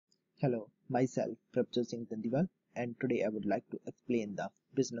Hello, myself Prabhjot Singh Dandiwal, and today I would like to explain the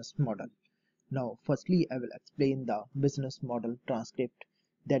business model. Now, firstly, I will explain the business model transcript,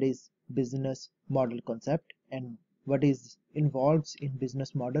 that is business model concept and what is involves in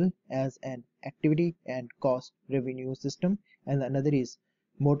business model as an activity and cost revenue system, and another is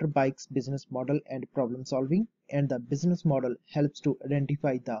motorbikes business model and problem solving, and the business model helps to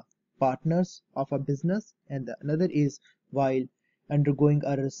identify the partners of a business, and the another is while undergoing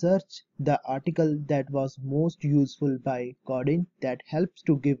a research, the article that was most useful by Godin that helps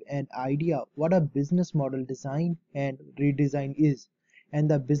to give an idea what a business model design and redesign is, and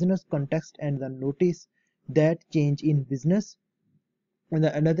the business context and the notice that change in business, and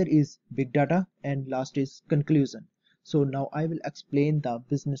the another is big data, and last is conclusion. So now I will explain the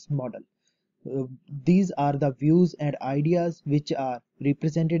business model. Uh, these are the views and ideas which are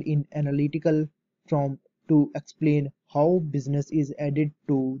represented in analytical from to explain how business is added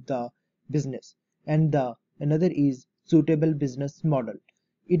to the business, and the another is suitable business model.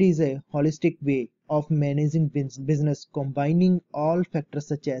 It is a holistic way of managing business combining all factors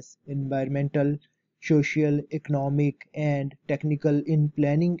such as environmental, social, economic and technical in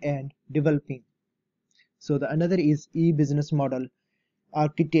planning and developing. So the another is e-business model,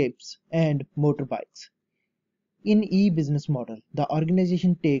 archetypes and motorbikes. In e-business model, the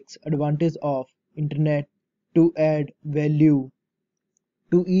organization takes advantage of internet to add value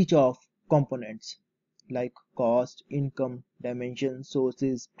to each of components like cost, income, dimension,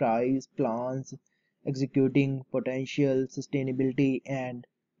 sources, price, plans, executing potential, sustainability and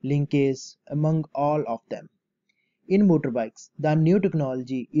linkage among all of them. In motorbikes, the new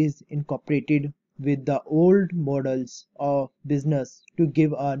technology is incorporated with the old models of business to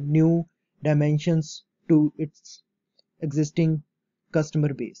give a new dimensions to its existing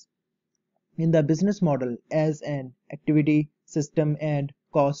customer base. In the business model as an activity system and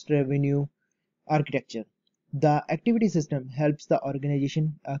cost revenue architecture, the activity system helps the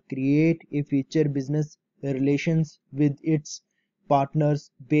organization create a future business relations with its partners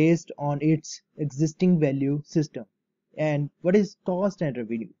based on its existing value system. And what is cost and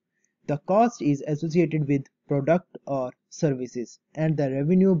revenue? The cost is associated with product or services, and the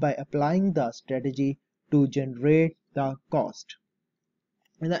revenue by applying the strategy to generate the cost.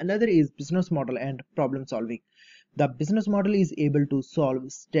 And another is business model and problem solving. The business model is able to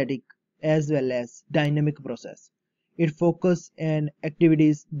solve static as well as dynamic process. It focuses on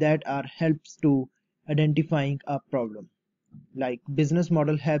activities that are helps to identifying a problem. Like business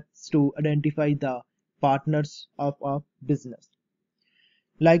model helps to identify the partners of a business.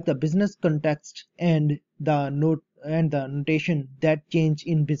 Like the business context and the notation that change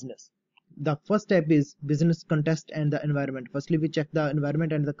in business. The first step is business context and the environment. Firstly, we check the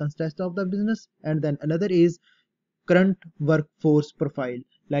environment and the context of the business, and then another is current workforce profile,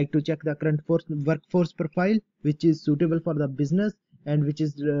 like to check the current workforce profile which is suitable for the business and which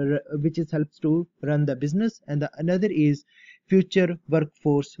is helps to run the business, and the another is future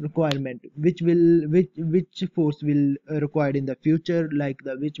workforce requirement, which force will required in the future, like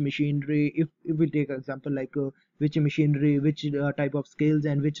the which machinery, if we take example like which machinery, which type of skills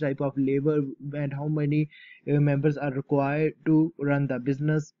and which type of labor, and how many members are required to run the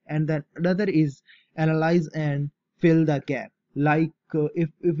business. And then another is analyze and fill the gap, like if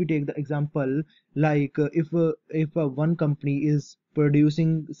we take the example like if one company is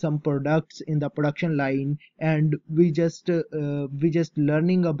producing some products in the production line, and we just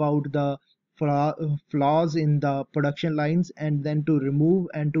learning about the flaws in the production lines, and then to remove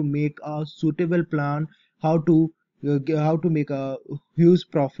and to make a suitable plan how to make a huge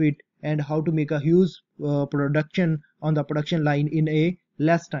profit and how to make a huge production on the production line in a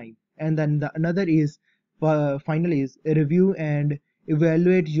less time. And then the another is finally is review and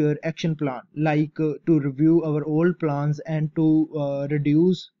evaluate your action plan, like to review our old plans and to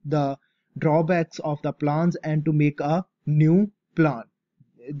reduce the drawbacks of the plans and to make a new plan.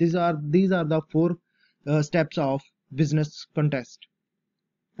 These are the four steps of business context.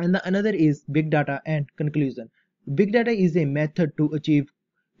 And the another is big data and conclusion. Big data is a method to achieve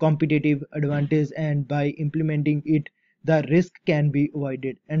competitive advantage, and by implementing it the risk can be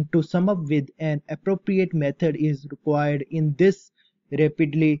avoided. And to sum up with, an appropriate method is required in this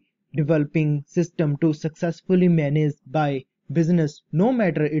rapidly developing system to successfully manage by business, no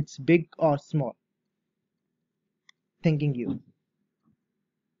matter it's big or small. Thanking you.